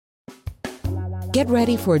Get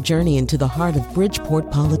ready for a journey into the heart of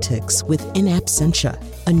Bridgeport politics with In Absentia,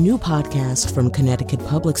 a new podcast from Connecticut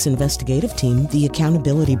Public's investigative team, The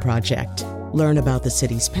Accountability Project. Learn about the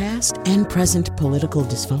city's past and present political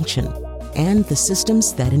dysfunction and the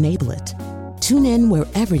systems that enable it. Tune in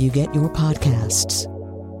wherever you get your podcasts.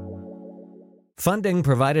 Funding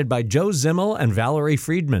provided by Joe Zimmel and Valerie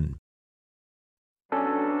Friedman.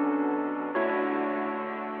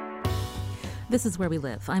 This is Where We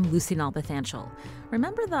Live. I'm Lucy Nalpathanchel.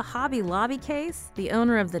 Remember the Hobby Lobby case? The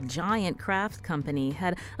owner of the giant craft company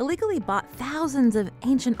had illegally bought thousands of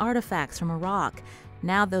ancient artifacts from Iraq.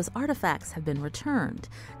 Now those artifacts have been returned.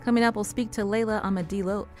 Coming up, we'll speak to Leila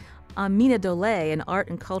Aminadoleh, an art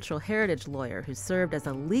and cultural heritage lawyer who served as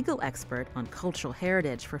a legal expert on cultural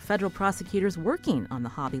heritage for federal prosecutors working on the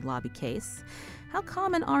Hobby Lobby case. How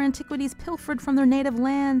common are antiquities pilfered from their native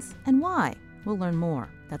lands, and why? We'll learn more.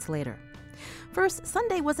 That's later. First,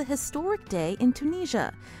 Sunday was a historic day in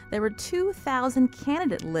Tunisia. There were 2,000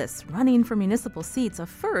 candidate lists running for municipal seats, a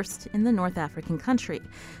first in the North African country.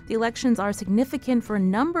 The elections are significant for a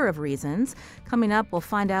number of reasons. Coming up, we'll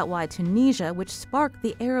find out why Tunisia, which sparked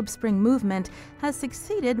the Arab Spring movement, has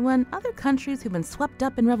succeeded when other countries who've been swept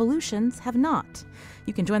up in revolutions have not.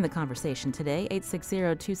 You can join the conversation today,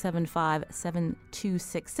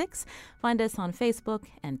 860-275-7266. Find us on Facebook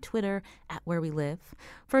and Twitter at Where We Live.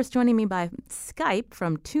 First, joining me by Skype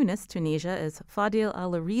from Tunis, Tunisia, is Fadil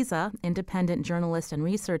Al-Riza, independent journalist and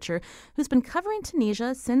researcher who's been covering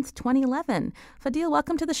Tunisia since 2011. Fadil,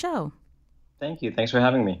 welcome to the show. Thank you. Thanks for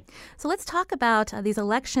having me. So let's talk about these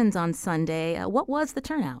elections on Sunday. What was the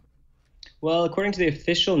turnout? Well, according to the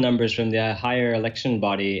official numbers from the higher election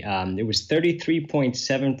body, it was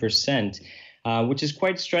 33.7%, which is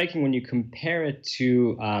quite striking when you compare it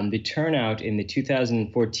to the turnout in the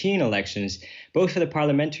 2014 elections, both for the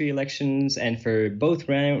parliamentary elections and for both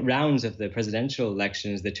rounds of the presidential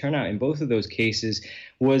elections. The turnout in both of those cases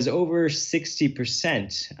was over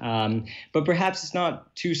 60%. But perhaps it's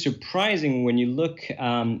not too surprising when you look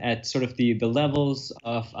at sort of the levels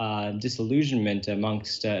of disillusionment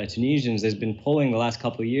amongst Tunisians. There's been polling the last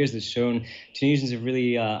couple of years that's shown Tunisians have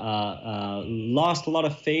really lost a lot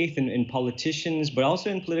of faith in politicians, but also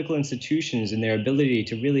in political institutions and their ability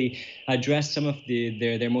to really address some of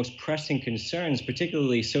their most pressing concerns,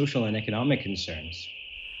 particularly social and economic concerns.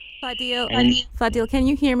 Fadil, can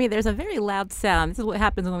you hear me? There's a very loud sound. This is what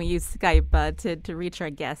happens when we use Skype to reach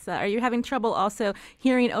our guests. Are you having trouble also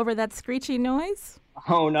hearing over that screechy noise?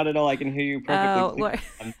 Oh, not at all. I can hear you perfectly.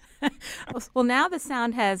 Well, now the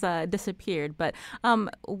sound has disappeared, but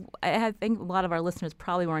I think a lot of our listeners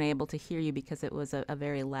probably weren't able to hear you because it was a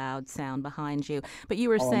very loud sound behind you. But you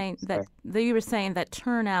were saying that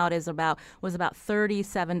turnout was about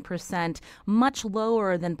 37%, much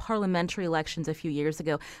lower than parliamentary elections a few years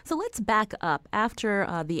ago. So let's back up. After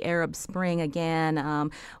the Arab Spring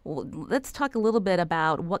again, let's talk a little bit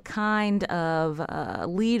about what kind of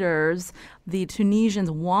leaders the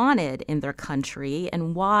Tunisians wanted in their country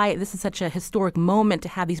and why this is such a historic moment to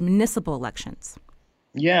have these municipal elections.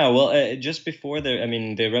 Yeah, well, just before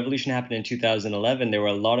the revolution happened in 2011, there were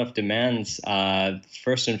a lot of demands.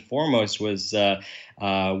 First and foremost was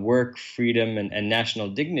work, freedom, and national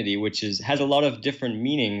dignity, which has a lot of different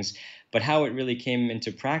meanings. But how it really came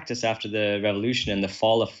into practice after the revolution and the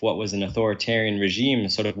fall of what was an authoritarian regime, a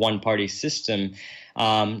sort of one-party system,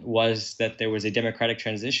 was that there was a democratic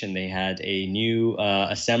transition. They had a new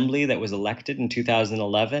assembly that was elected in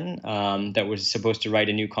 2011 that was supposed to write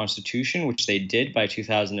a new constitution, which they did by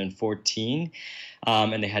 2014.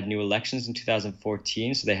 And they had new elections in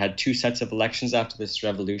 2014. So they had two sets of elections after this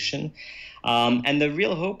revolution. And the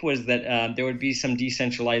real hope was that there would be some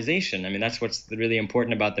decentralization. I mean, that's what's really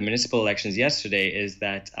important about the municipal elections yesterday is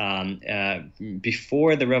that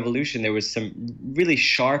before the revolution, there was some really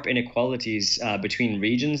sharp inequalities between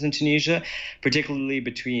regions in Tunisia, particularly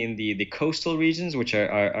between the coastal regions, which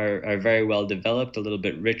are very well developed, a little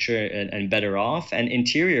bit richer and better off, and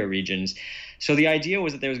interior regions. So the idea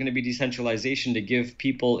was that there was going to be decentralization to give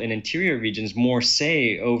people in interior regions more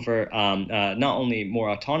say over not only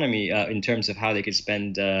more autonomy in terms of how they could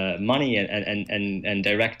spend money and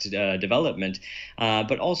direct development,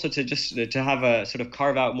 but also to have a sort of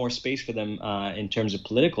carve out more space for them in terms of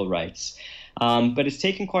political rights. But it's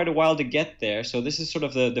taken quite a while to get there. So this is sort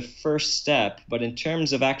of the first step. But in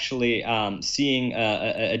terms of actually seeing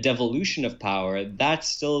a devolution of power, that's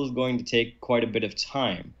still going to take quite a bit of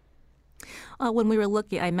time. When we were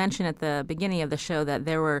looking, I mentioned at the beginning of the show that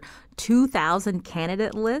there were 2,000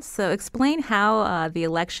 candidate lists. So explain how the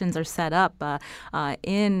elections are set up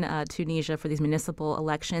in Tunisia for these municipal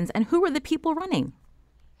elections, and who were the people running?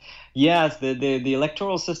 Yes, the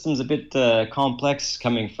electoral system's a bit complex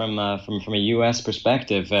coming from a U.S.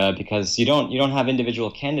 perspective because you don't have individual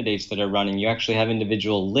candidates that are running. You actually have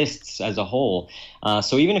individual lists as a whole.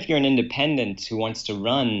 So even if you're an independent who wants to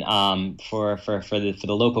run for the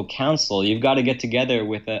local council, you've got to get together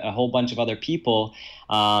with a whole bunch of other people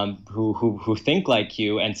who think like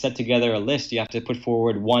you and set together a list. You have to put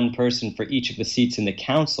forward one person for each of the seats in the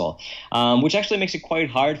council, which actually makes it quite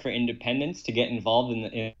hard for independents to get involved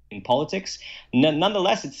in politics.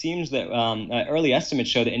 Nonetheless, it seems that early estimates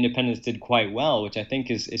show that independents did quite well, which I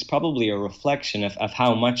think is probably a reflection of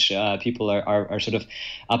how much people are sort of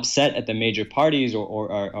upset at the major parties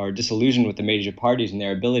or are disillusioned with the major parties and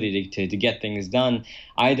their ability to get things done,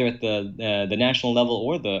 either at the national level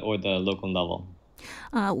or the local level.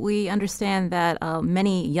 We understand that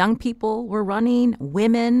many young people were running,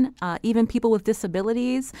 women, even people with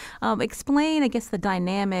disabilities. Explain, I guess, the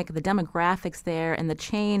dynamic, the demographics there, and the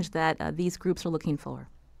change that these groups are looking for.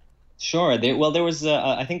 Sure. There was,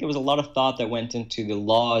 I think there was a lot of thought that went into the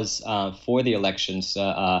laws for the elections,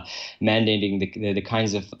 mandating the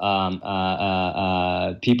kinds of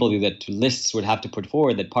people that lists would have to put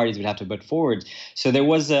forward, that parties would have to put forward. So there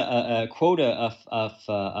was a quota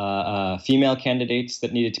of female candidates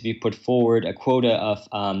that needed to be put forward, a quota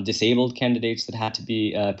of disabled candidates that had to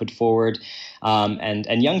be put forward,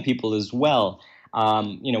 and young people as well.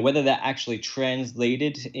 Whether that actually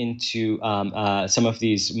translated into some of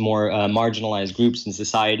these more marginalized groups in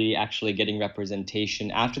society actually getting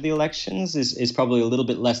representation after the elections is probably a little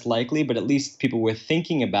bit less likely, but at least people were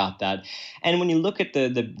thinking about that. And when you look at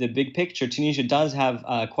the big picture, Tunisia does have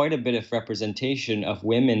quite a bit of representation of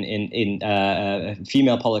women in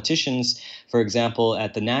female politicians, for example,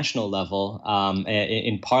 at the national level,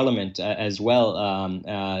 in parliament as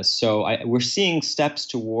well. So we're seeing steps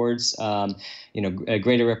towards a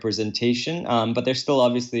greater representation, but there's still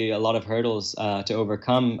obviously a lot of hurdles to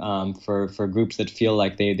overcome for groups that feel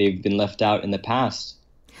like they've been left out in the past.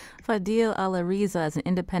 Fadil Al-Ariza is an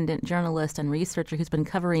independent journalist and researcher who's been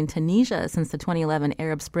covering Tunisia since the 2011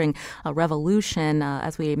 Arab Spring revolution.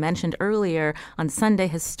 As we mentioned earlier, on Sunday,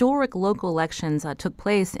 historic local elections took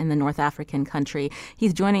place in the North African country.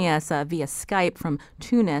 He's joining us via Skype from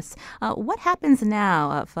Tunis. What happens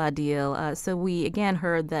now, Fadil? So we again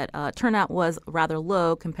heard that turnout was rather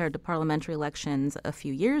low compared to parliamentary elections a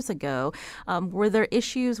few years ago. Were there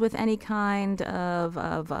issues with any kind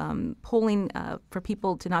of polling for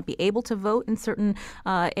people to not be able to vote in certain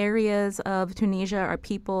areas of Tunisia? Are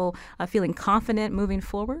people feeling confident moving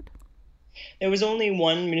forward? There was only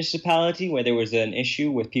one municipality where there was an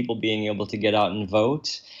issue with people being able to get out and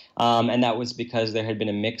vote. And that was because there had been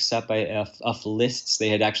a mix-up of lists. They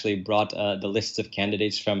had actually brought the lists of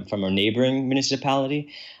candidates from a neighboring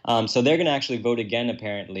municipality. So they're going to actually vote again,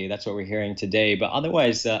 apparently. That's what we're hearing today. But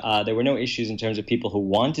otherwise, there were no issues in terms of people who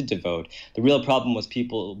wanted to vote. The real problem was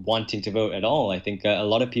people wanting to vote at all. I think a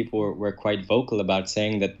lot of people were quite vocal about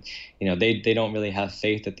saying that, they don't really have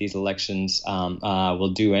faith that these elections will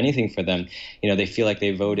do anything for them. They feel like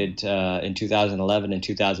they voted in 2011 and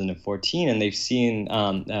 2014, and they've seen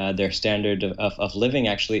their standard of living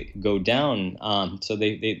actually go down. So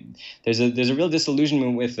there's a real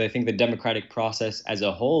disillusionment with, I think, the democratic process as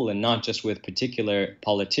a whole, and not just with particular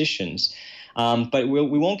politicians. But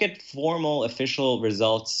we won't get formal official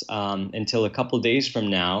results until a couple days from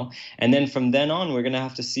now. And then from then on, we're going to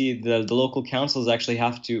have to see the local councils actually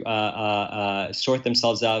have to sort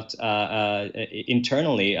themselves out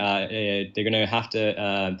internally. They're going to have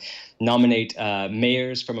to nominate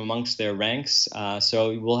mayors from amongst their ranks.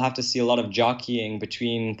 So we'll have to see a lot of jockeying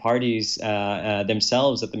between parties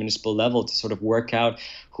themselves at the municipal level to sort of work out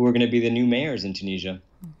who are going to be the new mayors in Tunisia.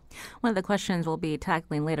 One of the questions we'll be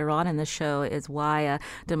tackling later on in the show is why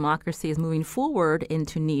democracy is moving forward in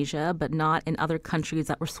Tunisia, but not in other countries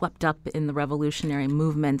that were swept up in the revolutionary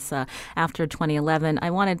movements after 2011.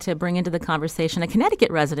 I wanted to bring into the conversation a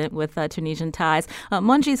Connecticut resident with Tunisian ties.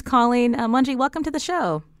 Munji's calling. Munji, welcome to the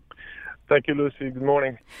show. Thank you, Lucy. Good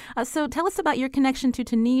morning. So tell us about your connection to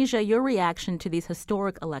Tunisia, your reaction to these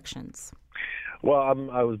historic elections. Well,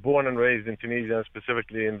 I was born and raised in Tunisia,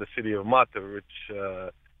 specifically in the city of Mater,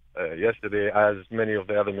 which yesterday, as many of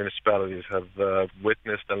the other municipalities have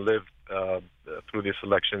witnessed and lived through these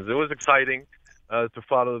elections. It was exciting to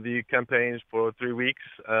follow the campaigns for 3 weeks.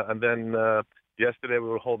 And then yesterday we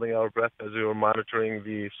were holding our breath as we were monitoring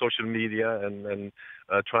the social media and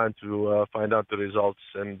trying to find out the results.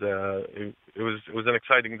 And it was an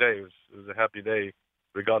exciting day. It was a happy day,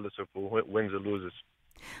 regardless of who wins or loses.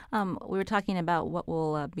 We were talking about what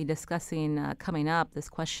we'll be discussing coming up, this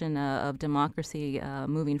question of democracy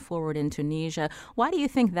moving forward in Tunisia. Why do you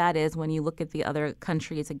think that is when you look at the other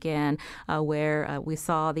countries again, where we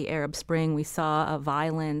saw the Arab Spring, we saw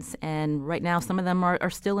violence, and right now some of them are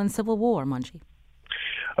still in civil war, Munji?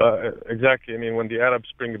 Exactly. I mean, when the Arab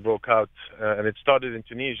Spring broke out, and it started in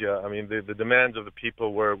Tunisia, I mean, the demands of the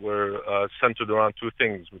people were centered around two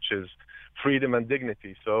things, which is freedom and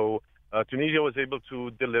dignity. So Tunisia was able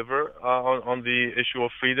to deliver on the issue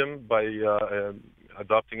of freedom by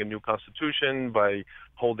adopting a new constitution, by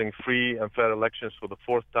holding free and fair elections for the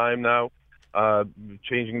fourth time now,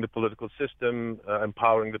 changing the political system,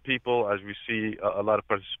 empowering the people, as we see a lot of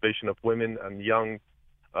participation of women and young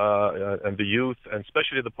and the youth, and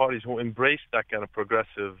especially the parties who embraced that kind of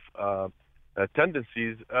progressive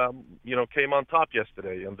tendencies, came on top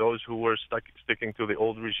yesterday. And those who were sticking to the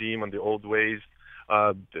old regime and the old ways,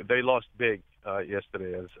 they lost big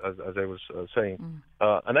yesterday, as I was saying.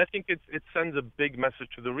 And I think it sends a big message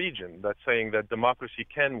to the region that's saying that democracy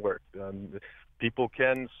can work. People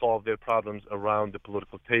can solve their problems around the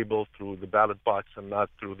political table through the ballot box and not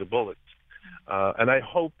through the bullets. And I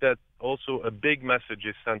hope that also a big message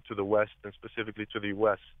is sent to the West, and specifically to the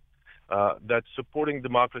U.S., that supporting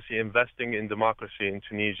democracy, investing in democracy in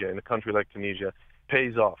Tunisia, in a country like Tunisia,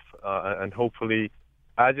 pays off. And hopefully,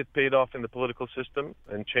 as it paid off in the political system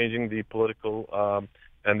and changing the political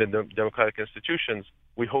and the democratic institutions,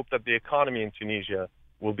 we hope that the economy in Tunisia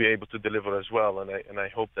will be able to deliver as well. And I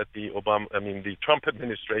hope that the Trump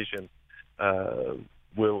administration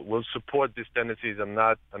will support these tendencies and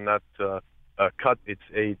not cut its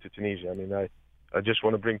aid to Tunisia. I mean, I just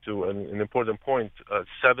want to bring to an important point.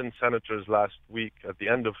 7 senators last week at the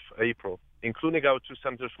end of April, including our 2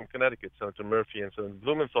 senators from Connecticut, Senator Murphy and Senator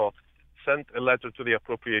Blumenthal, sent a letter to the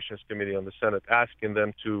Appropriations Committee on the Senate asking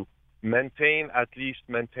them to maintain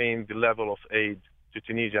the level of aid to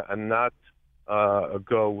Tunisia and not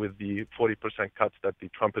go with the 40% cuts that the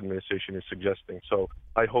Trump administration is suggesting. So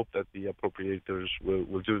I hope that the appropriators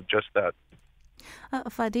will do just that.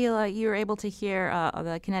 Fadil, you were able to hear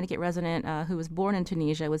the Connecticut resident who was born in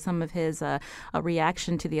Tunisia with some of his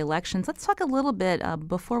reaction to the elections. Let's talk a little bit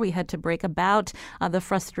before we head to break about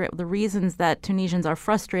the reasons that Tunisians are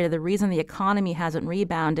frustrated, the reason the economy hasn't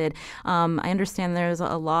rebounded. I understand there's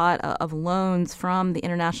a lot of loans from the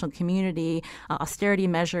international community, austerity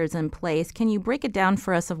measures in place. Can you break it down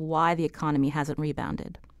for us of why the economy hasn't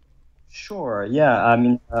rebounded? Sure. Yeah. I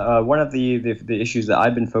mean, one of the issues that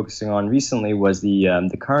I've been focusing on recently was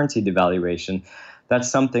the currency devaluation.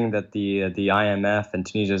 That's something that the IMF and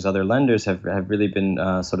Tunisia's other lenders have really been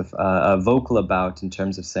vocal about in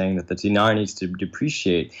terms of saying that the dinar needs to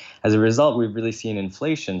depreciate. As a result, we've really seen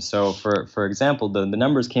inflation. So, for example, the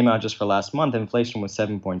numbers came out just for last month. Inflation was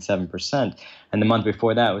 7.7%, and the month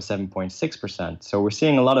before that was 7.6%. So we're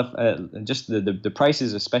seeing a lot of just the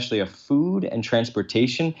prices, especially of food and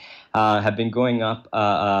transportation, have been going up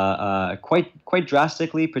quite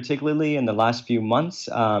drastically, particularly in the last few months.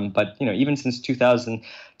 But even since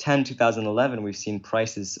 2010, 2011, we've seen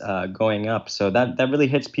prices going up. So that really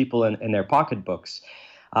hits people in their pocketbooks.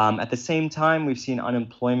 At the same time, we've seen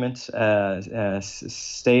unemployment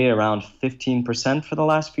stay around 15% for the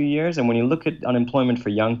last few years. And when you look at unemployment for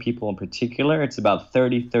young people in particular, it's about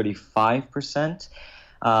 35%.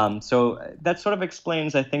 So that sort of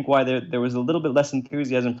explains, I think, why there was a little bit less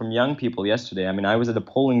enthusiasm from young people yesterday. I mean, I was at a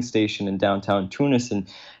polling station in downtown Tunis, and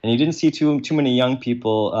you didn't see too many young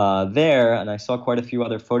people there. And I saw quite a few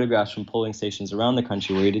other photographs from polling stations around the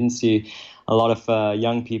country where you didn't see a lot of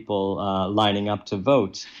young people lining up to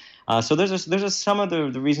vote. So there's just some of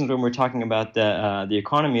the reasons when we're talking about the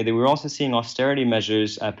economy that we're also seeing austerity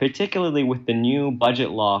measures, particularly with the new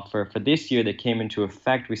budget law for this year that came into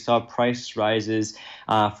effect. We saw price rises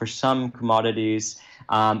for some commodities.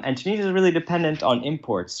 And Tunisia is really dependent on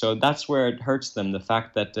imports, so that's where it hurts them. The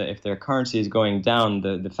fact that if their currency is going down,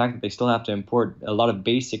 the fact that they still have to import a lot of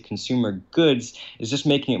basic consumer goods is just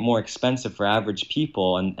making it more expensive for average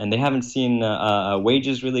people. And they haven't seen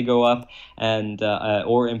wages really go up and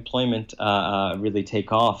or employment really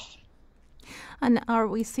take off. And are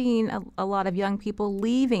we seeing a lot of young people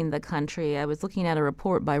leaving the country? I was looking at a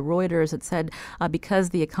report by Reuters that said because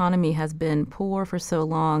the economy has been poor for so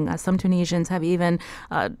long, some Tunisians have even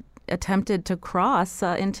attempted to cross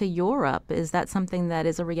into Europe. Is that something that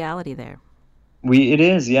is a reality there? It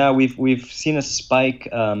is, yeah. We've seen a spike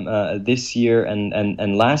this year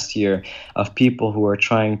and last year of people who are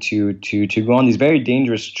trying to go on these very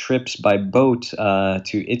dangerous trips by boat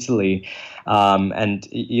to Italy. And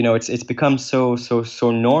it's become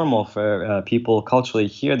so normal for people culturally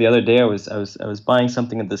here. The other day, I was buying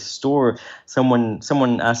something at the store.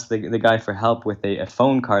 Someone asked the guy for help with a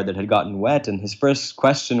phone card that had gotten wet, and his first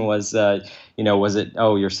question was, was it,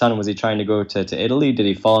 oh, your son, was he trying to go to Italy? Did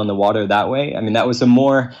he fall in the water that way? I mean, that was a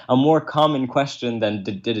more common question than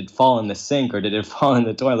did it fall in the sink or did it fall in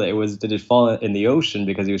the toilet? It was, did it fall in the ocean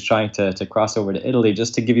because he was trying to cross over to Italy,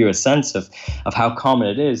 just to give you a sense of how common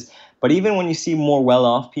it is. But even when you see more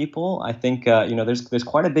well-off people, I think there's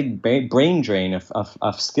quite a big brain drain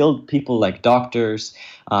of skilled people like doctors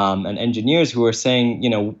and engineers who are saying,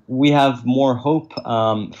 we have more hope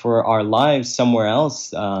for our lives somewhere else.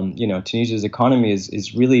 Tunisia's economy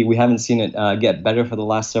is really, we haven't seen it get better for the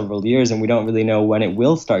last several years, and we don't really know when it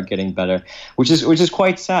will start getting better, which is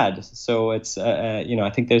quite sad. So it's I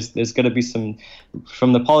think there's got to be some,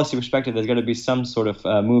 from the policy perspective, there's got to be some sort of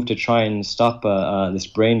move to try and stop this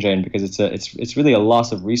brain drain, because it's really a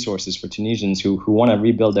loss of resources for Tunisians who want to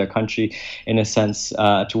rebuild their country in a sense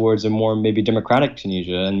towards a more maybe democratic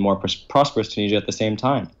Tunisia and more prosperous Tunisia at the same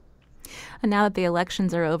time. And now that the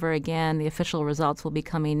elections are over again, the official results will be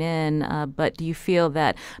coming in. But do you feel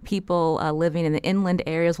that people living in the inland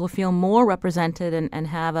areas will feel more represented and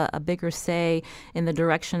have a bigger say in the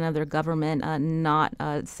direction of their government, not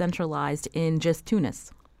centralized in just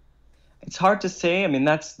Tunis? It's hard to say. I mean,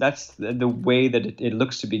 that's the way that it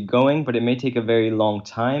looks to be going, but it may take a very long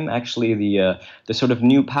time. Actually, the sort of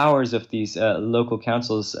new powers of these local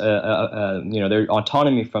councils, their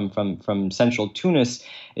autonomy from central Tunis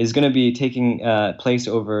is going to be taking place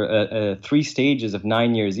over 3 stages of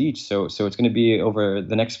 9 years each. So it's going to be over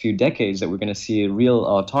the next few decades that we're going to see a real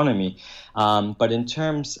autonomy. But in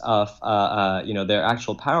terms of their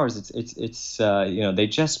actual powers, it's they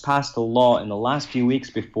just passed a law in the last few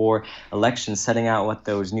weeks before elections setting out what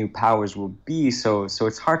those new powers will be. So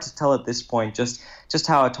it's hard to tell at this point just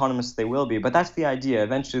how autonomous they will be. But that's the idea.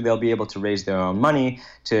 Eventually, they'll be able to raise their own money,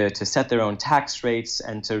 to set their own tax rates,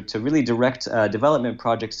 and to really direct development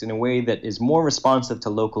projects in a way that is more responsive to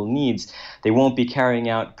local needs. They won't be carrying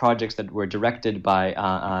out projects that were directed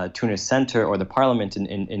by Tunis Center or the parliament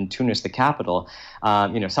in Tunis, the capital.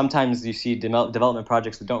 Sometimes you see development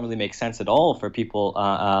projects that don't really make sense at all for people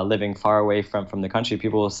living far away from the country.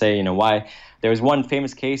 People will say, why? There was one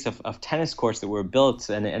famous case of tennis courts that were built,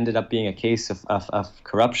 and it ended up being a case of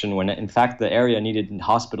corruption when, in fact, the area needed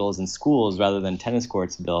hospitals and schools rather than tennis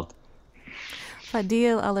courts built.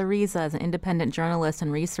 Fadil Alariza is an independent journalist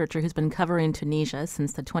and researcher who's been covering Tunisia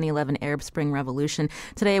since the 2011 Arab Spring Revolution.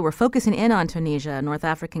 Today, we're focusing in on Tunisia, a North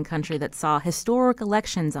African country that saw historic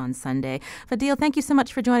elections on Sunday. Fadil, thank you so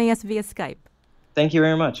much for joining us via Skype. Thank you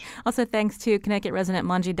very much. Also, thanks to Connecticut resident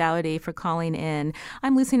Manji Dawadi for calling in.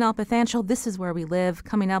 I'm Lucy Nalpathanchel. This is Where We Live.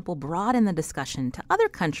 Coming up, we'll broaden the discussion to other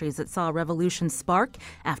countries that saw a revolution spark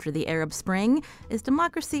after the Arab Spring. Is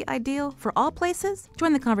democracy ideal for all places?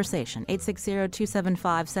 Join the conversation.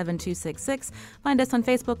 860-275-7266. Find us on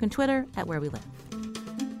Facebook and Twitter at Where We Live.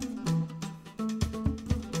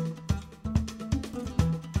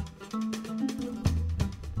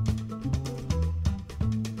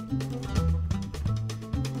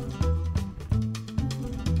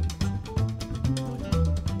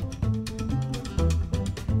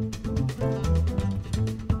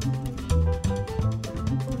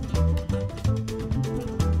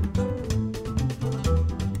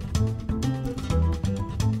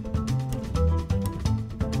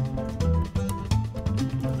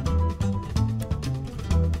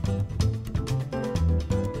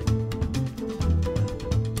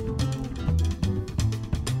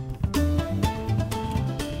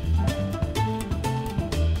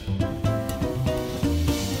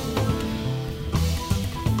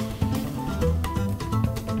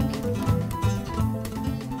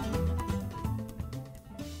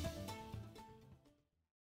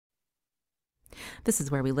 This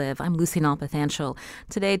is Where We Live. I'm Lucy Nalpathanchel.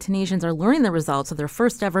 Today, Tunisians are learning the results of their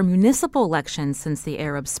first ever municipal elections since the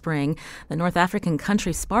Arab Spring. The North African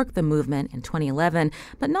country sparked the movement in 2011,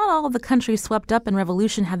 but not all of the countries swept up in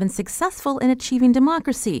revolution have been successful in achieving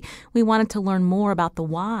democracy. We wanted to learn more about the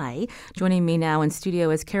why. Joining me now in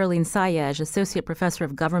studio is Caroline Sayej, Associate Professor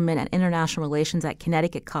of Government and International Relations at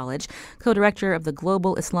Connecticut College, co-director of the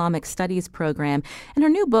Global Islamic Studies Program, and her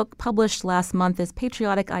new book, published last month, is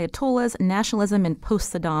Patriotic Ayatollahs, Nationalism in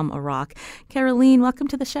Post-Saddam Iraq. Caroline, welcome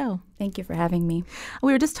to the show. Thank you for having me.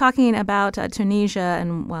 We were just talking about Tunisia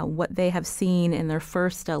and what they have seen in their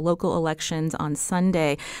first local elections on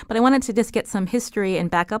Sunday. But I wanted to just get some history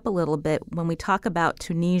and back up a little bit. When we talk about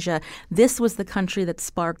Tunisia, this was the country that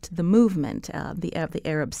sparked the movement, the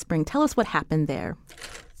Arab Spring. Tell us what happened there.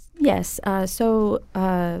 Yes.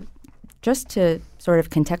 just to sort of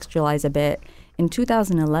contextualize a bit, in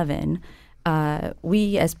 2011,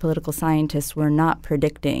 we as political scientists were not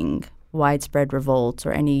predicting widespread revolts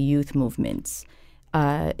or any youth movements.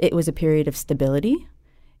 It was a period of stability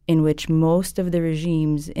in which most of the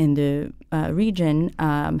regimes in the region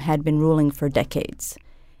had been ruling for decades.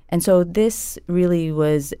 And so this really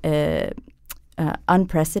was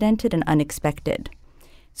unprecedented and unexpected.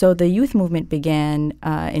 So the youth movement began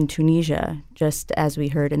in Tunisia, just as we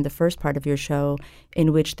heard in the first part of your show,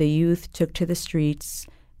 in which the youth took to the streets,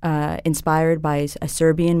 inspired by a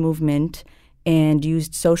Serbian movement, and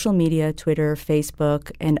used social media, Twitter,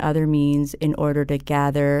 Facebook, and other means in order to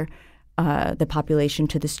gather the population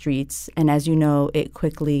to the streets. And as you know, it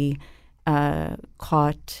quickly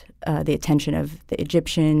caught the attention of the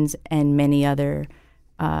Egyptians and many other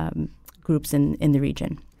groups in the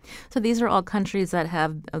region. So these are all countries that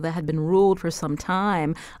had been ruled for some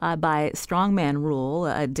time by strongman rule,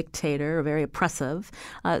 a dictator, very oppressive.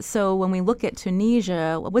 So when we look at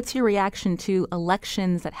Tunisia, what's your reaction to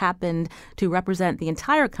elections that happened to represent the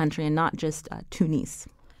entire country and not just Tunis?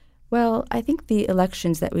 Well, I think the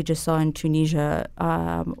elections that we just saw in Tunisia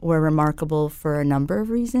were remarkable for a number of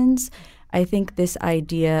reasons. I think this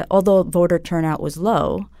idea, although voter turnout was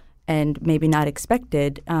low, and maybe not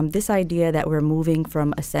expected, this idea that we're moving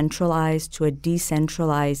from a centralized to a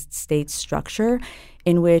decentralized state structure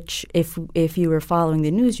in which if you were following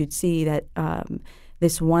the news, you'd see that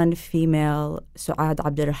this one female, Souad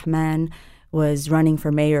Abdurrahman, was running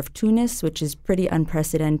for mayor of Tunis, which is pretty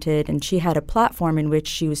unprecedented. And she had a platform in which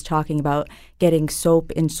she was talking about getting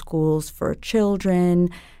soap in schools for children,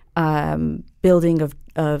 building of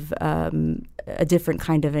a different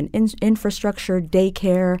kind of an infrastructure,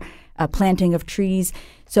 daycare, planting of trees.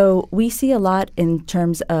 So we see a lot in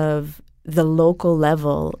terms of the local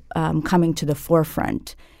level coming to the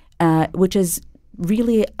forefront, which is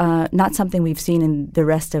really not something we've seen in the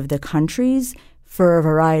rest of the countries for a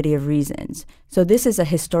variety of reasons. So this is a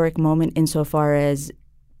historic moment insofar as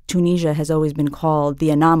Tunisia has always been called the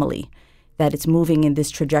anomaly, that it's moving in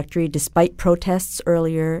this trajectory despite protests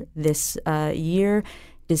earlier this year,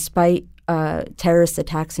 despite terrorist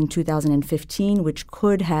attacks in 2015, which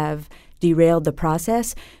could have derailed the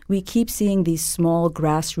process. We keep seeing these small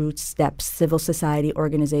grassroots steps, civil society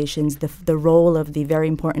organizations, the role of the very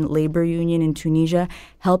important labor union in Tunisia,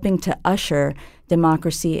 helping to usher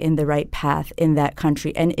democracy in the right path in that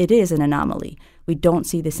country. And it is an anomaly. We don't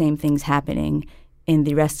see the same things happening in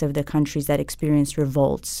the rest of the countries that experienced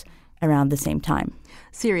revolts around the same time.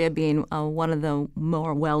 Syria being one of the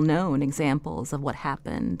more well-known examples of what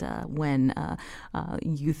happened when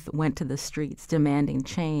youth went to the streets demanding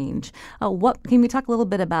change. Can we talk a little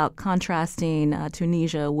bit about contrasting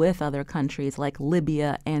Tunisia with other countries like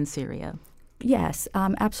Libya and Syria? Yes,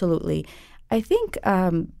 absolutely. I think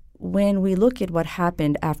when we look at what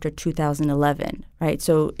happened after 2011, right?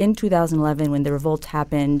 So in 2011, when the revolt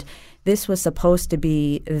happened, this was supposed to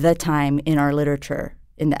be the time in our literature,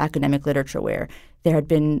 in the academic literature, where there had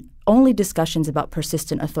been only discussions about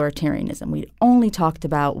persistent authoritarianism. We'd only talked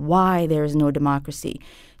about why there is no democracy.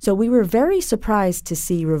 So we were very surprised to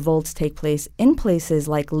see revolts take place in places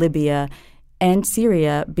like Libya and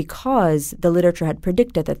Syria because the literature had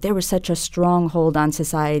predicted that there was such a strong hold on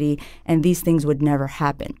society and these things would never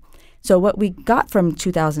happen. So what we got from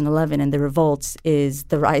 2011 and the revolts is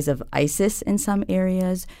the rise of ISIS in some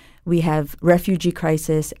areas. We have refugee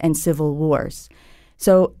crisis and civil wars.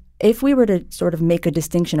 So if we were to sort of make a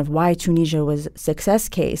distinction of why Tunisia was a success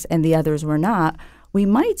case and the others were not, we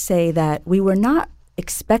might say that we were not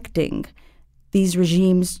expecting these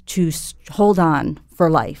regimes to hold on for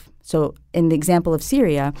life. So in the example of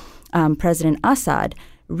Syria, President Assad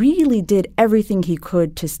really did everything he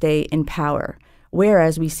could to stay in power.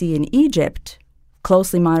 Whereas we see in Egypt,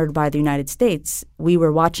 closely monitored by the United States, we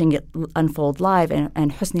were watching it unfold live, and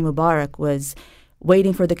Hosni Mubarak was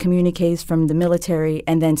waiting for the communiques from the military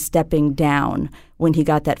and then stepping down when he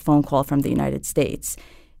got that phone call from the United States.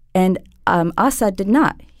 And Assad did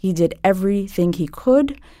not. He did everything he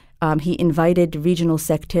could. He invited regional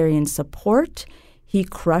sectarian support. He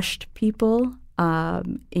crushed people,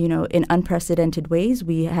 in unprecedented ways.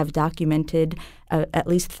 We have documented at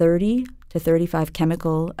least 30 to 35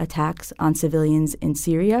 chemical attacks on civilians in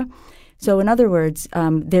Syria. So in other words,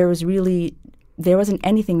 there wasn't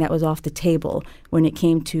anything that was off the table when it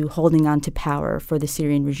came to holding on to power for the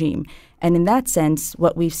Syrian regime. And in that sense,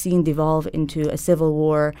 what we've seen devolve into a civil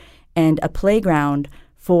war and a playground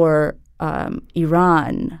for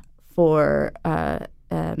Iran, for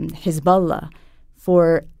Hezbollah,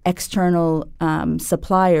 for external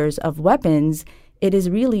suppliers of weapons, it is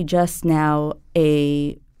really just now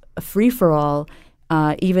a free-for-all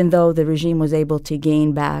even though the regime was able to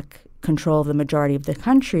gain back control of the majority of the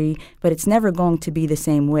country, but it's never going to be the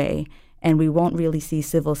same way. And we won't really see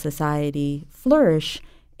civil society flourish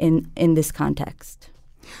in this context.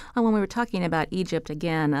 When we were talking about Egypt,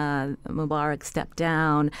 again, Mubarak stepped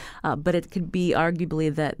down, but it could be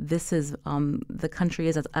arguably that this is the country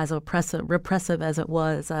is as repressive as it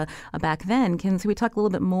was back then. Can we talk a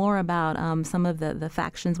little bit more about some of the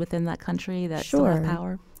factions within that country that still have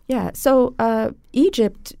power? Yeah, so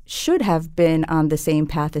Egypt should have been on the same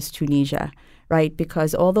path as Tunisia, right?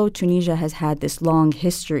 Because although Tunisia has had this long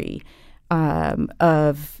history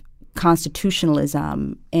of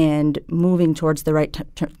constitutionalism and moving towards the right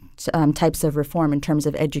types of reform in terms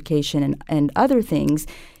of education and other things,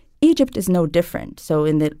 Egypt is no different. So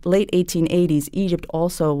in the late 1880s, Egypt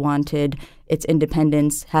also wanted its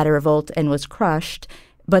independence, had a revolt, and was crushed.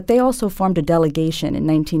 But they also formed a delegation in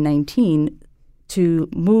 1919 to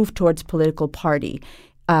move towards political party.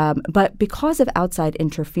 But because of outside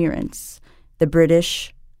interference, the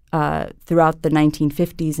British throughout the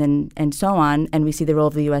 1950s and so on, and we see the role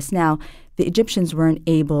of the U.S. now, the Egyptians weren't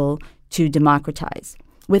able to democratize.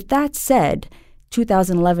 With that said,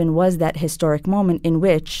 2011 was that historic moment in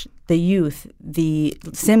which the youth, the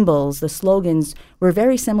symbols, the slogans were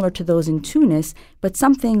very similar to those in Tunis, but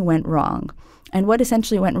something went wrong. And what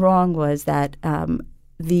essentially went wrong was that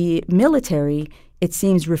the military, it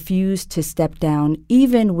seems, refused to step down,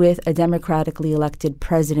 even with a democratically elected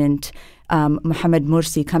president, Mohamed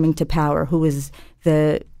Morsi, coming to power, who was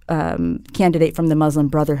the candidate from the Muslim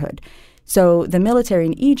Brotherhood. So the military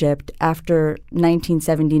in Egypt, after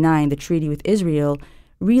 1979, the treaty with Israel,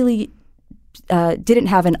 really didn't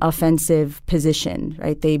have an offensive position,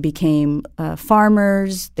 right? They became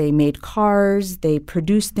farmers, they made cars, they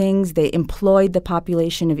produced things, they employed the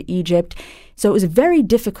population of Egypt. So it was very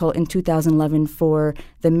difficult in 2011 for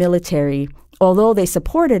the military. Although they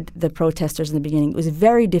supported the protesters in the beginning, it was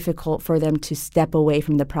very difficult for them to step away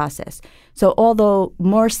from the process. So although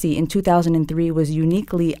Morsi in 2003 was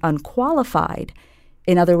uniquely unqualified,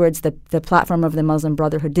 in other words, the platform of the Muslim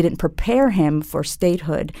Brotherhood didn't prepare him for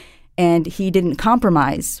statehood, and he didn't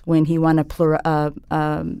compromise when he won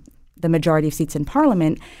the majority of seats in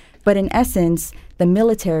parliament. But in essence, the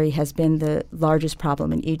military has been the largest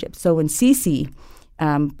problem in Egypt. So when Sisi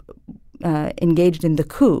engaged in the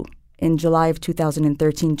coup in July of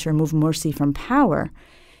 2013 to remove Morsi from power,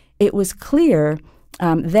 it was clear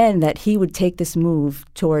then that he would take this move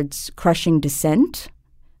towards crushing dissent,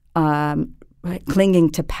 clinging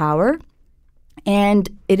to power, and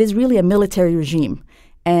it is really a military regime.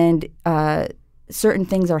 And certain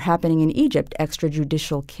things are happening in Egypt,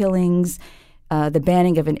 extrajudicial killings, the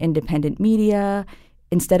banning of an independent media.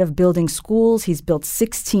 Instead of building schools, he's built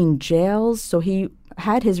 16 jails. So he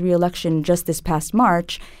had his reelection just this past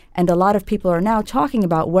March, and a lot of people are now talking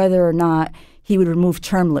about whether or not he would remove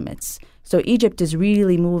term limits. So Egypt is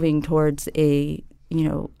really moving towards a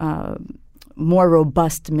more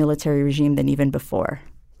robust military regime than even before.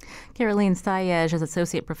 Caroline Sayegh is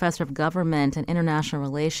Associate Professor of Government and International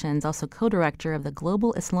Relations, also co-director of the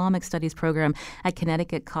Global Islamic Studies program at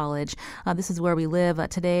Connecticut College. This is where we live.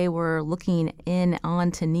 Today we're looking in on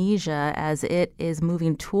Tunisia as it is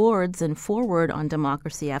moving towards and forward on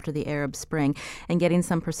democracy after the Arab Spring, and getting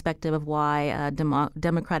some perspective of why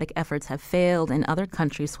democratic efforts have failed in other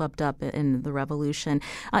countries swept up in the revolution.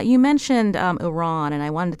 You mentioned Iran, and I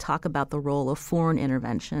wanted to talk about the role of foreign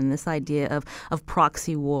intervention, this idea of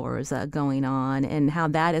proxy wars going on, and how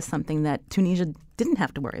that is something that Tunisia didn't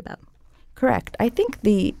have to worry about. Correct. I think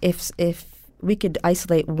if we could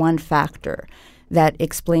isolate one factor that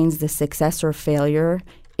explains the success or failure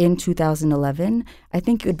in 2011, I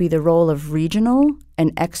think it would be the role of regional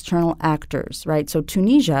and external actors, right? So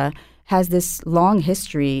Tunisia has this long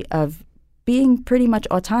history of being pretty much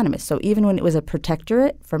autonomous. So even when it was a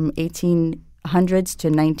protectorate from 1800s to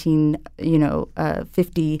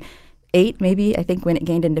 1958, maybe, I think, when it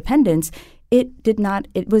gained independence, it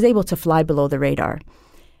was able to fly below the radar.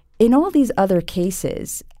 In all these other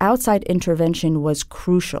cases, outside intervention was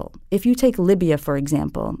crucial. If you take Libya, for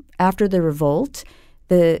example, after the revolt,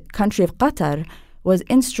 the country of Qatar was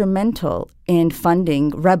instrumental in funding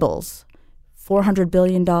rebels. $400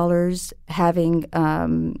 billion,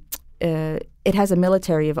 it has a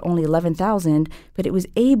military of only 11,000, but it was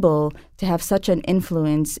able to have such an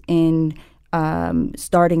influence in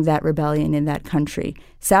starting that rebellion in that country.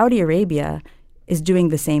 Saudi Arabia is doing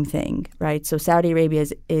the same thing, right? So Saudi Arabia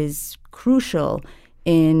is crucial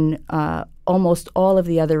in almost all of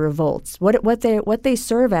the other revolts. What they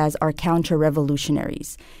serve as are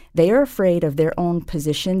counter-revolutionaries. They are afraid of their own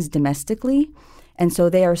positions domestically, and so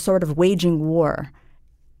they are sort of waging war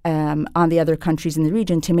on the other countries in the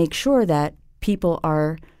region to make sure that people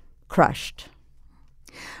are crushed.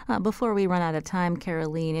 Before we run out of time,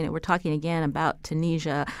 Caroline, and we're talking again about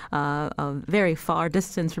Tunisia, a very far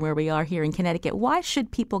distance from where we are here in Connecticut. Why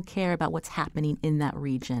should people care about what's happening in that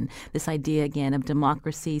region? This idea, again, of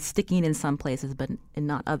democracy sticking in some places but in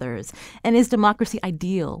not others. And is democracy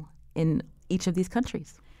ideal in each of these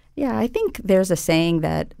countries? Yeah, I think there's a saying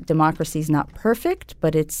that democracy is not perfect,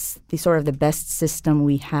 but it's the best system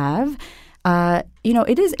we have.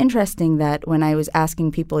 It is interesting that when I was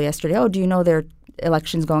asking people yesterday, do you know there are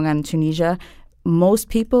elections going on in Tunisia? Most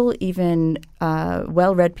people, even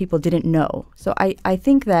well-read people, didn't know. So I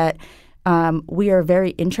think that we are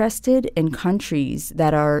very interested in countries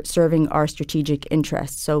that are serving our strategic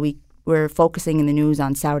interests. So we're focusing in the news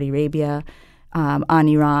on Saudi Arabia, on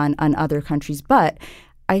Iran, on other countries. But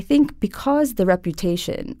I think because the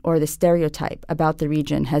reputation or the stereotype about the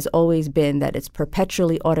region has always been that it's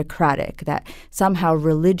perpetually autocratic, that somehow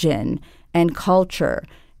religion and culture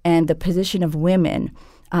and the position of women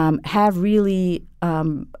have really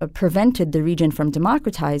prevented the region from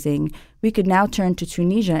democratizing, we could now turn to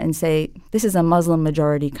Tunisia and say, this is a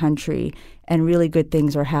Muslim-majority country, and really good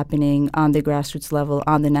things are happening on the grassroots level,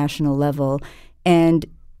 on the national level. And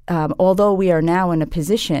although we are now in a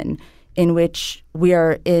position in which we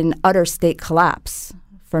are in utter state collapse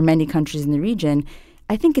for many countries in the region,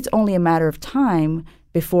 I think it's only a matter of time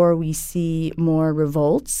before we see more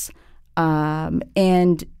revolts.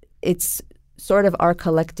 And it's sort of our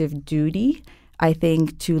collective duty, I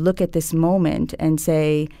think, to look at this moment and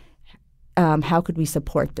say, how could we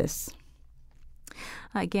support this?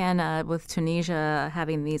 Again, with Tunisia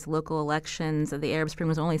having these local elections, the Arab Spring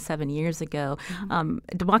was only 7 years ago.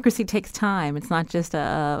 Democracy takes time. It's not just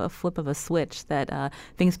a flip of a switch that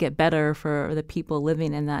things get better for the people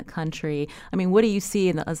living in that country. I mean, what do you see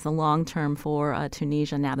as the long term for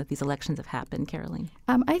Tunisia now that these elections have happened, Caroline?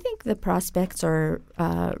 I think the prospects are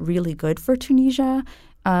really good for Tunisia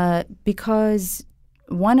because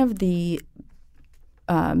one of the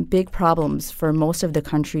big problems for most of the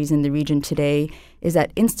countries in the region today is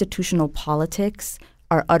that institutional politics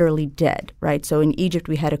are utterly dead, right? So in Egypt,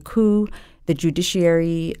 we had a coup. The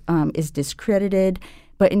judiciary is discredited.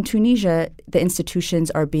 But in Tunisia, the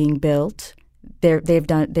institutions are being built. They're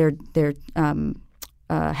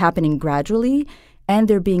happening gradually, and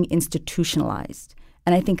they're being institutionalized.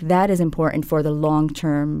 And I think that is important for the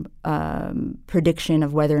long-term prediction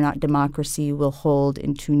of whether or not democracy will hold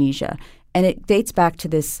in Tunisia. And it dates back to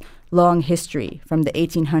this long history from the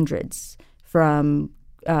 1800s, from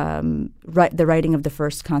the writing of the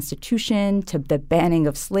first constitution to the banning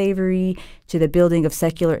of slavery to the building of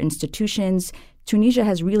secular institutions. Tunisia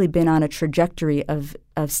has really been on a trajectory of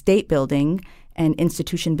state building and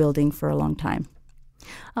institution building for a long time.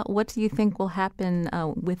 What do you think will happen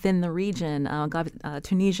within the region?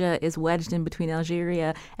 Tunisia is wedged in between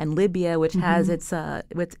Algeria and Libya, which has its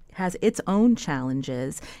own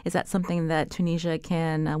challenges. Is that something that Tunisia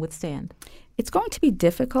can withstand? It's going to be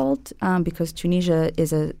difficult because Tunisia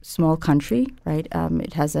is a small country, right?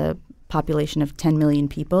 It has a population of 10 million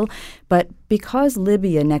people. But because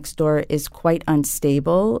Libya next door is quite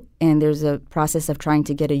unstable and there's a process of trying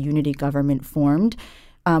to get a unity government formed,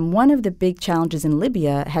 one of the big challenges in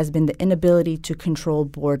Libya has been the inability to control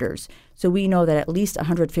borders. So we know that at least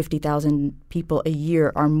 150,000 people a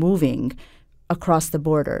year are moving across the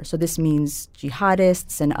border. So this means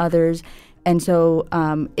jihadists and others. And so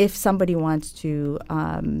if somebody wants to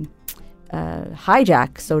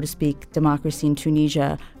hijack, so to speak, democracy in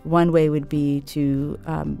Tunisia, one way would be to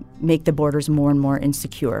make the borders more and more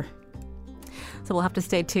insecure. So we'll have to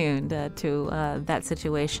stay tuned to that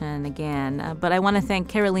situation again. But I want to thank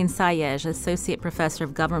Caroline Sayegh, Associate Professor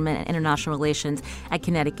of Government and International Relations at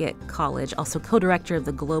Connecticut College, also co-director of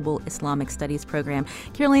the Global Islamic Studies Program.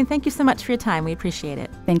 Caroline, thank you so much for your time. We appreciate it.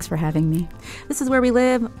 Thanks for having me. This is Where We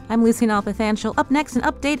Live. I'm Lucy Nalpathanchel. Up next, an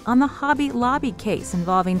update on the Hobby Lobby case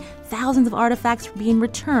involving thousands of artifacts being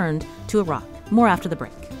returned to Iraq. More after the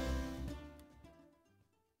break.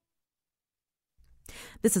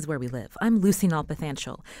 This is Where We Live. I'm Lucy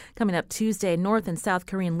Nalpathanchel. Coming up Tuesday, North and South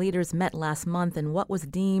Korean leaders met last month in what was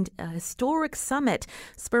deemed a historic summit,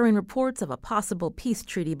 spurring reports of a possible peace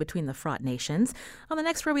treaty between the fraught nations. On the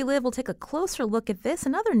next Where We Live, we'll take a closer look at this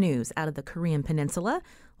and other news out of the Korean Peninsula.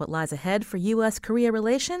 What lies ahead for U.S.-Korea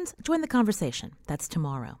relations? Join the conversation. That's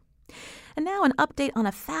tomorrow. And now an update on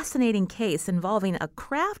a fascinating case involving a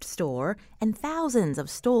craft store and thousands of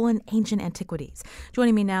stolen ancient antiquities.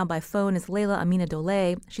 Joining me now by phone is Leila Amina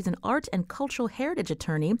Dole. She's an art and cultural heritage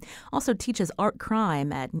attorney, also teaches art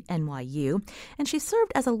crime at NYU, and she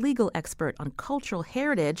served as a legal expert on cultural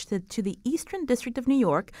heritage to the Eastern District of New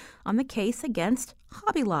York on the case against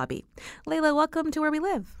Hobby Lobby. Leila, welcome to Where We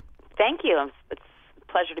Live. Thank you. It's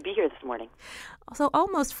a pleasure to be here this morning. So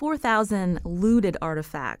almost 4,000 looted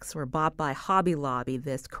artifacts were bought by Hobby Lobby,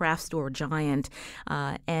 this craft store giant.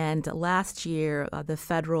 And last year, the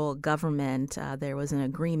federal government, there was an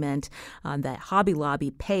agreement that Hobby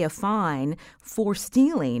Lobby pay a fine for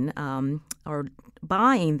stealing or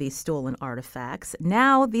buying these stolen artifacts.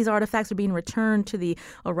 Now these artifacts are being returned to the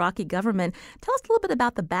Iraqi government. Tell us a little bit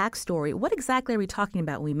about the backstory. What exactly are we talking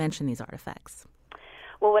about when we mention these artifacts?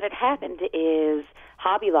 Well, what had happened is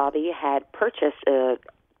Hobby Lobby had purchased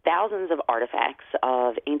thousands of artifacts,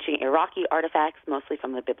 of ancient Iraqi artifacts, mostly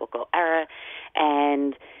from the biblical era,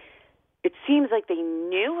 and it seems like they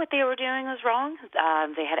knew what they were doing was wrong.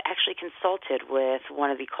 They had actually consulted with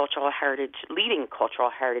one of the leading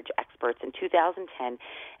cultural heritage experts in 2010,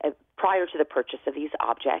 prior to the purchase of these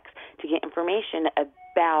objects, to get information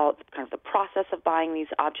about kind of the process of buying these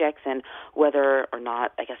objects and whether or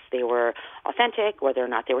not, I guess, they were authentic, whether or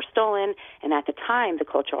not they were stolen. And at the time, the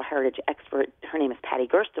cultural heritage expert, her name is Patty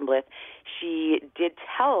Gerstenblith, she did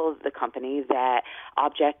tell the company that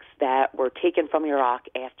objects that were taken from Iraq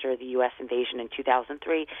after the U.S. invasion in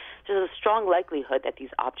 2003, there's a strong likelihood that these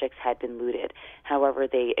objects had been looted. However,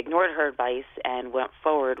 they ignored her advice and went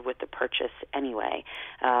forward with the purchase anyway.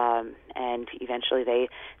 And eventually they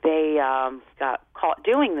got caught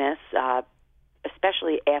doing this,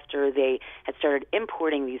 especially after they had started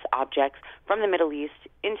importing these objects from the Middle East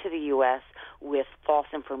into the U.S. with false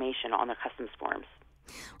information on their customs forms.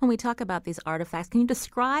 When we talk about these artifacts, can you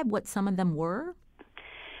describe what some of them were?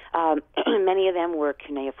 Many of them were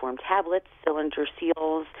cuneiform tablets, cylinder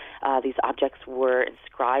seals. These objects were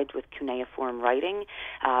inscribed with cuneiform writing.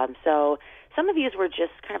 So some of these were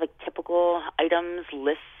just kind of like typical items,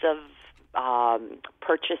 lists of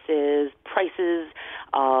purchases, prices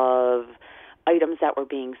of items that were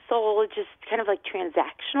being sold, just kind of like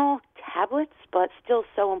transactional tablets, but still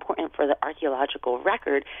so important for the archaeological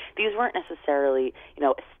record. These weren't necessarily,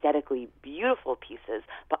 aesthetically beautiful pieces,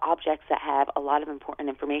 but objects that have a lot of important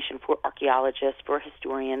information for archaeologists, for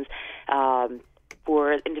historians,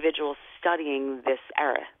 for individuals studying this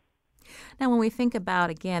era. Now, when we think about,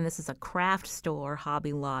 again, this is a craft store,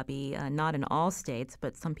 Hobby Lobby, not in all states,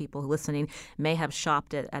 but some people listening may have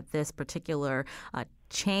shopped at this particular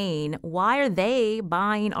chain. Why are they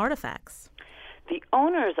buying artifacts? The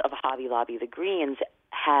owners of Hobby Lobby, the Greens,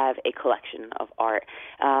 have a collection of art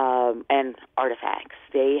and artifacts.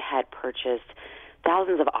 They had purchased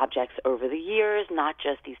thousands of objects over the years, not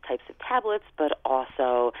just these types of tablets, but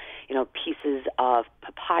also, pieces of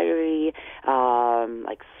papyri,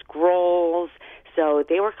 like scrolls. So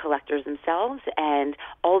they were collectors themselves, and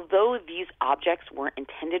although these objects weren't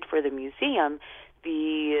intended for the museum,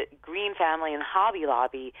 the Green family and Hobby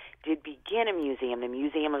Lobby did begin a museum. The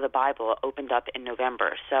Museum of the Bible opened up in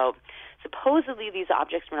November. So supposedly these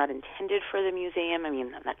objects were not intended for the museum.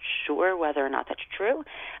 I'm not sure whether or not that's true,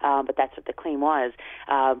 but that's what the claim was.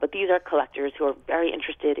 But these are collectors who are very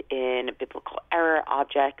interested in biblical era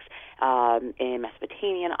objects, in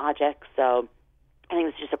Mesopotamian objects. So I think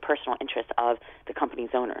it's just a personal interest of the company's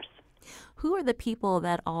owners. Who are the people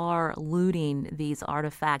that are looting these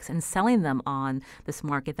artifacts and selling them on this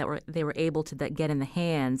market that they were able to get in the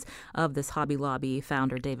hands of this Hobby Lobby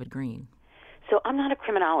founder, David Green? So I'm not a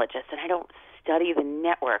criminologist, and I don't study the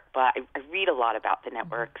network, but I read a lot about the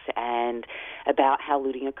networks and about how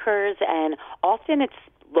looting occurs, and often it's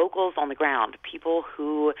locals on the ground, people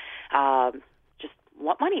who just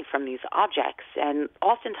want money from these objects. And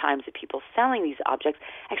oftentimes the people selling these objects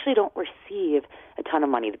actually don't receive a ton of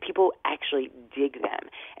money. The people actually dig them,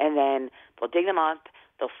 and then they'll dig them up,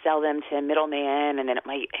 they'll sell them to a middleman, and then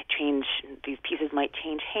these pieces might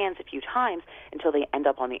change hands a few times until they end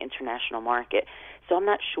up on the international market. So I'm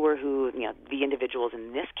not sure who the individuals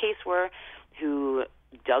in this case were who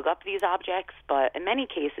dug up these objects, but in many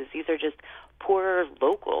cases these are just poor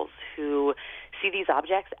locals who see these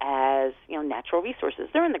objects as natural resources.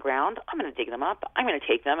 They're in the ground. I'm going to dig them up. I'm going to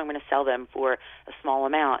take them. I'm going to sell them for a small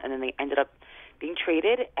amount, and then they ended up being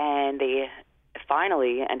traded, and they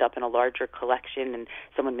finally end up in a larger collection, and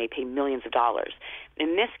someone may pay millions of dollars.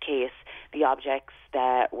 In this case, the objects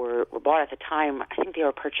that were bought at the time, I think they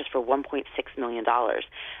were purchased for $1.6 million.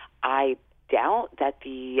 I doubt that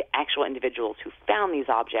the actual individuals who found these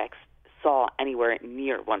objects saw anywhere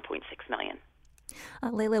near $1.6 million.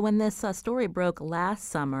 Layla, when this story broke last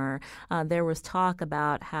summer, there was talk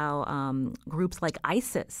about how groups like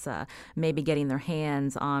ISIS may be getting their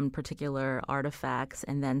hands on particular artifacts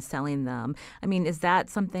and then selling them. I mean, is that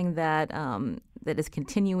something that that is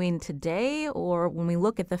continuing today, or when we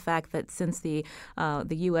look at the fact that since the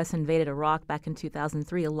U.S. invaded Iraq back in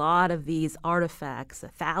 2003, a lot of these artifacts,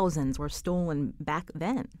 thousands, were stolen back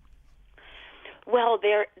then? Well,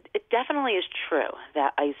 it definitely is true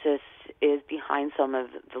that ISIS is behind some of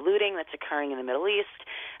the looting that's occurring in the Middle East.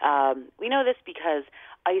 We know this because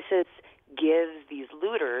ISIS gives these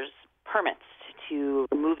looters permits to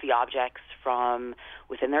remove the objects from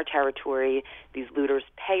within their territory. These looters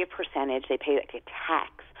pay a percentage. They pay like a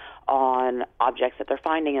tax on objects that they're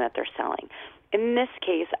finding and that they're selling. In this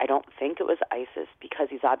case, I don't think it was ISIS because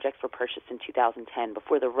these objects were purchased in 2010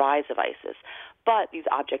 before the rise of ISIS. But these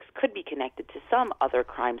objects could be connected to some other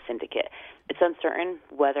crime syndicate. It's uncertain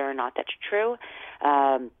whether or not that's true.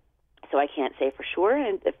 So I can't say for sure.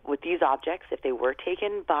 And with these objects, if they were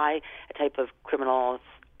taken by a type of criminal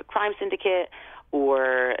crime syndicate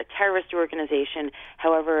or a terrorist organization,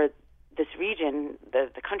 however, this region, the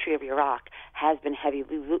country of Iraq, has been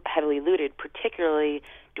heavily looted, particularly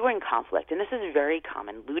during conflict. And this is very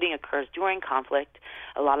common. Looting occurs during conflict.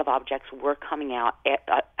 A lot of objects were coming out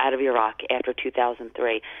of Iraq after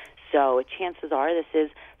 2003. So chances are this is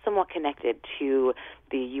somewhat connected to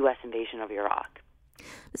the U.S. invasion of Iraq.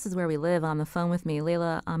 This is Where We Live. On the phone with me,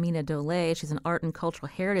 Layla Amina Dole. She's an art and cultural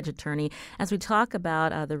heritage attorney. As we talk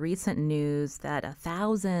about the recent news that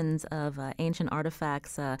thousands of ancient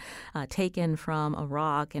artifacts taken from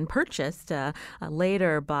Iraq and purchased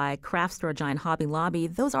later by craft store giant Hobby Lobby,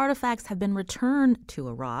 those artifacts have been returned to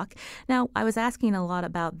Iraq. Now, I was asking a lot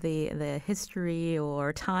about the history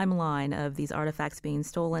or timeline of these artifacts being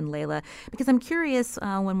stolen, Layla, because I'm curious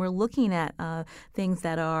when we're looking at things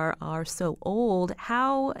that are so old,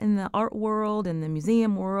 how in the art world, in the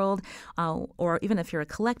museum world, or even if you're a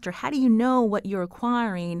collector, how do you know what you're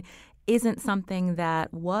acquiring isn't something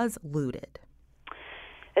that was looted?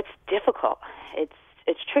 It's difficult.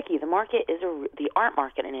 It's tricky. The market is the art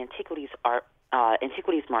market and antiquities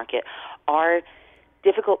market are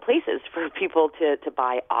difficult places for people to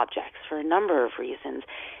buy objects for a number of reasons.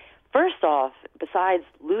 First off, besides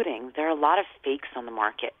looting, there are a lot of fakes on the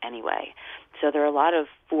market anyway. So there are a lot of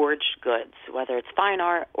forged goods, whether it's fine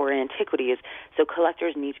art or antiquities, so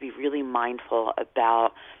collectors need to be really mindful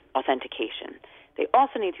about authentication. They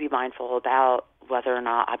also need to be mindful about whether or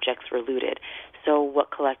not objects were looted. So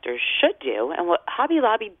what collectors should do, and what Hobby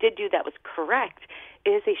Lobby did do that was correct,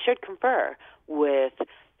 is they should confer with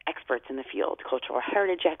experts in the field, cultural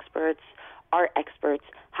heritage experts, art experts.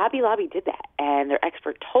 Hobby Lobby did that, and their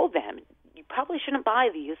expert told them, you probably shouldn't buy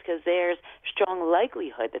these because there's strong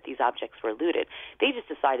likelihood that these objects were looted. They just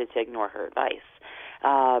decided to ignore her advice.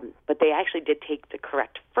 But they actually did take the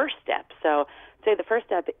correct first step. So say the first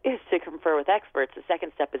step is to confer with experts. The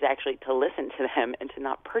second step is actually to listen to them and to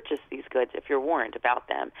not purchase these goods if you're warned about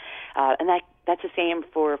them. And that's the same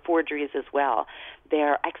for forgeries as well. There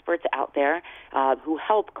are experts out there who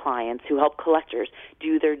help clients, who help collectors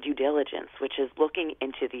do their due diligence, which is looking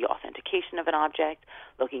into the authentication of an object,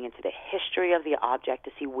 looking into the history of the object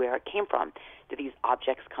to see where it came from. Did these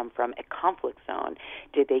objects come from a conflict zone?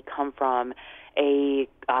 Did they come from a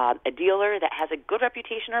dealer that has a good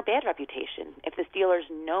reputation or a bad reputation? If this dealer is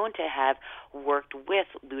known to have worked with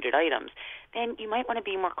looted items, then you might want to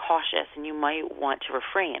be more cautious and you might want to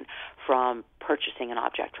refrain from purchasing an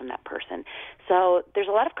object from that person. So there's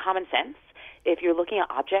a lot of common sense. If you're looking at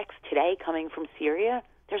objects today coming from Syria,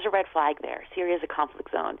 there's a red flag there. Syria is a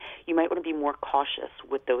conflict zone. You might want to be more cautious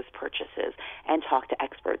with those purchases and talk to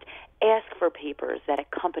experts. Ask for papers that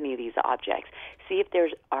accompany these objects. See if there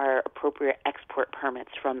are appropriate export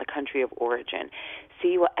permits from the country of origin.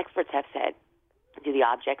 See what experts have said. Do the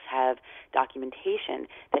objects have documentation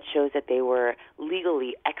that shows that they were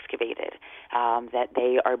legally excavated, that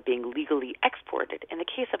they are being legally exported? In the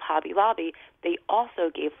case of Hobby Lobby, they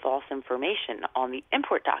also gave false information on the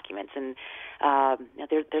import documents, and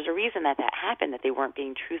there's a reason that happened, that they weren't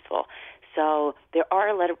being truthful. So there are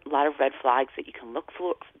a lot of red flags that you can look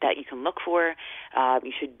for.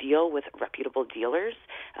 You should deal with reputable dealers.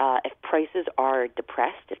 If prices are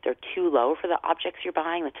depressed, if they're too low for the objects you're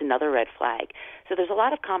buying, that's another red flag. So there's a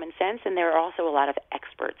lot of common sense, and there are also a lot of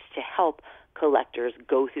experts to help collectors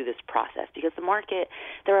go through this process, because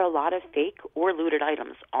there are a lot of fake or looted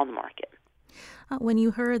items on the market. When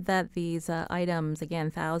you heard that these items,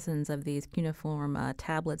 again, thousands of these cuneiform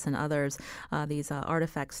tablets and others, these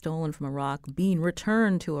artifacts stolen from Iraq, being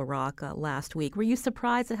returned to Iraq last week, were you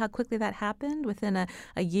surprised at how quickly that happened? Within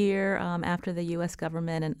a year after the U.S.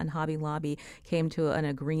 government and Hobby Lobby came to an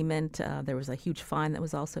agreement, there was a huge fine that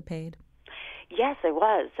was also paid? Yes, it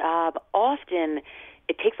was. Often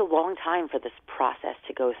it takes a long time for this process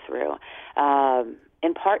to go through,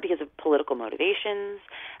 in part because of political motivations,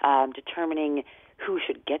 determining who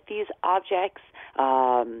should get these objects.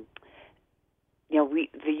 The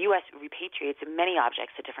U.S. repatriates many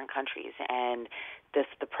objects to different countries, and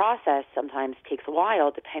the process sometimes takes a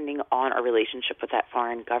while depending on our relationship with that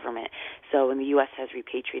foreign government. So when the U.S. has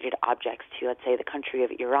repatriated objects to, let's say, the country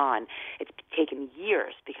of Iran, it's taken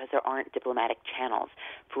years because there aren't diplomatic channels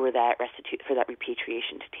for that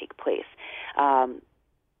repatriation to take place.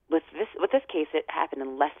 With this case, it happened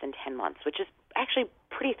in less than 10 months, which is actually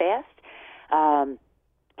pretty fast. And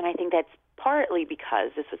I think that's partly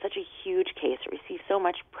because this was such a huge case. It received so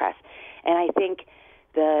much press. And I think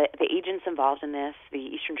the agents involved in this, the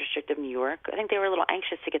Eastern District of New York, I think they were a little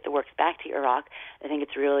anxious to get the works back to Iraq. I think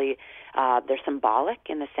it's really, they're symbolic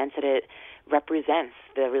in the sense that it represents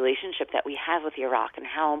the relationship that we have with Iraq and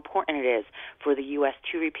how important it is for the U.S.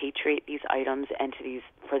 to repatriate these items and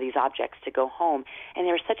for these objects to go home. And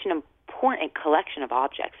there's such an important collection of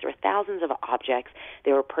objects. There were thousands of objects.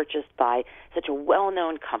 They were purchased by such a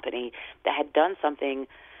well-known company that had done something,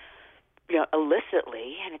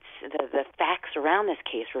 illicitly, and the facts around this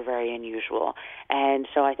case were very unusual. And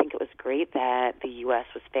so I think it was great that the U.S.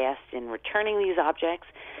 was fast in returning these objects,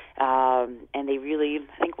 and they really,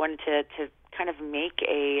 I think, wanted to kind of make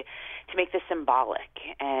this symbolic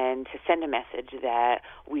and to send a message that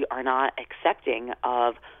we are not accepting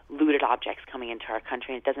of looted objects coming into our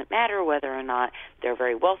country. And it doesn't matter whether or not they're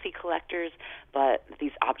very wealthy collectors, but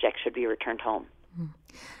these objects should be returned home.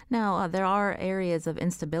 Now, there are areas of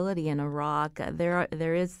instability in Iraq. There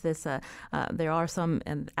are some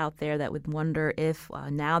out there that would wonder if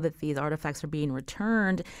now that these artifacts are being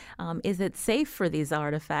returned, is it safe for these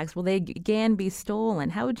artifacts? Will they again be stolen?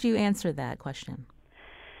 How would you answer that question?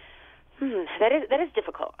 That is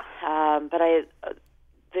difficult, but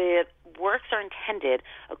the works are intended,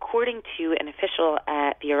 according to an official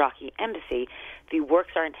at the Iraqi embassy, the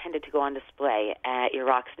works are intended to go on display at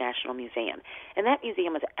Iraq's National Museum. And that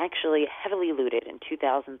museum was actually heavily looted in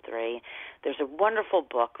 2003. There's a wonderful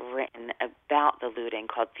book written about the looting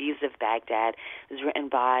called Thieves of Baghdad. It was written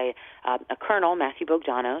by a colonel, Matthew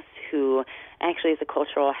Bogdanos, who actually is a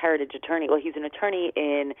cultural heritage attorney. Well, he's an attorney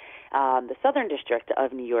in the Southern District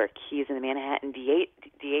of New York. He's in the Manhattan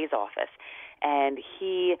DA's office. And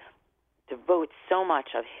he devotes so much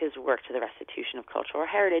of his work to the restitution of cultural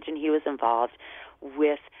heritage, and he was involved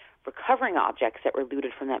with recovering objects that were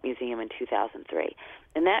looted from that museum in 2003.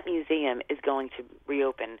 And that museum is going to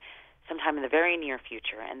reopen sometime in the very near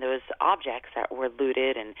future, and those objects that were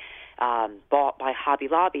looted and bought by Hobby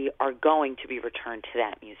Lobby are going to be returned to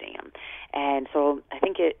that museum. And so I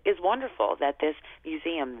think it is wonderful that this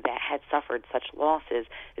museum that had suffered such losses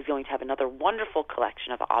is going to have another wonderful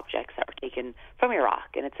collection of objects that were taken from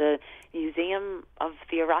Iraq. And it's a museum of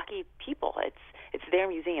the Iraqi people. It's their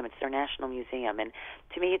museum. It's their national museum. And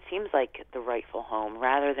to me, it seems like the rightful home,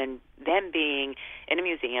 rather than them being in a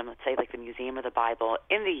museum, let's say like the Museum of the Bible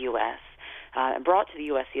in the U.S., and brought to the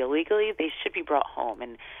U.S. illegally. They should be brought home.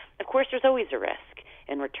 And, of course, there's always a risk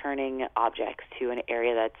in returning objects to an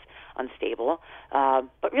area that's unstable.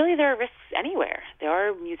 But really, there are risks anywhere. There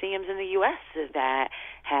are museums in the U.S. that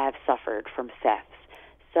have suffered from thefts.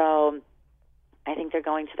 So I think they're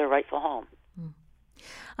going to their rightful home.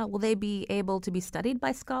 Will they be able to be studied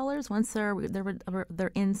by scholars once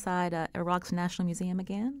they're inside Iraq's National Museum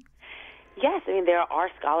again? Yes, I mean, there are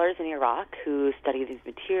scholars in Iraq who study these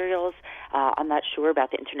materials. I'm not sure about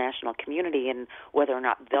the international community and whether or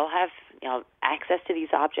not they'll have access to these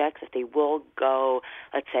objects, if they will go,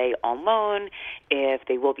 let's say, on loan, if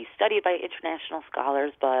they will be studied by international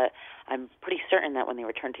scholars. But I'm pretty certain that when they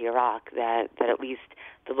return to Iraq, that at least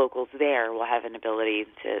the locals there will have an ability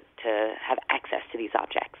to have access to these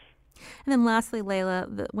objects. And then lastly,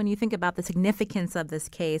 Layla, when you think about the significance of this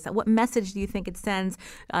case, what message do you think it sends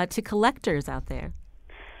to collectors out there?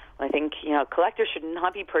 Well, I think, collectors should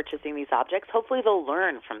not be purchasing these objects. Hopefully they'll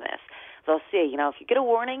learn from this. They'll see, if you get a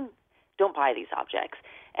warning, don't buy these objects.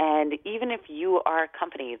 And even if you are a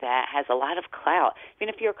company that has a lot of clout,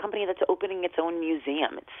 even if you're a company that's opening its own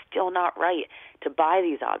museum, it's still not right to buy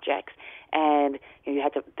these objects. And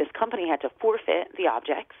this company had to forfeit the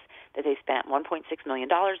objects that they spent $1.6 million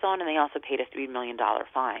on, and they also paid a $3 million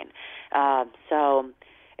fine. So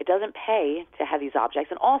it doesn't pay to have these objects.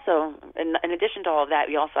 And also, in addition to all of that,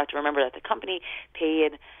 we also have to remember that the company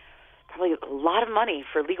paid probably a lot of money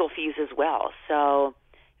for legal fees as well. So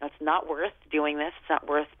it's not worth doing this. It's not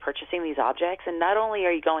worth purchasing these objects. And not only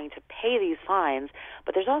are you going to pay these fines,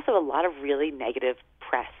 but there's also a lot of really negative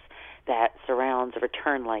press that surrounds a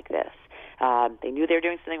return like this. They knew they were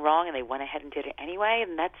doing something wrong, and they went ahead and did it anyway,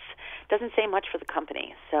 and that doesn't say much for the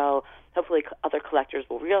company. So hopefully other collectors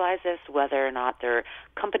will realize this, whether or not they're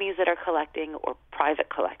companies that are collecting or private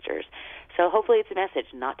collectors. So hopefully it's a message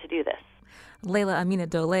not to do this. Leila Amina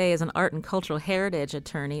Dole is an art and cultural heritage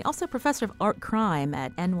attorney, also professor of art crime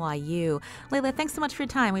at NYU. Leila, thanks so much for your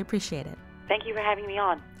time. We appreciate it. Thank you for having me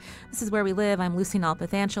on. This is Where We Live. I'm Lucy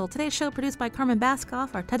Nalpathanchel. Today's show produced by Carmen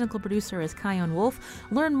Baskoff. Our technical producer is Kion Wolf.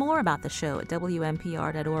 Learn more about the show at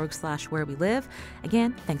WNPR.org/wherewelive.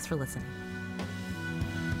 Again, thanks for listening.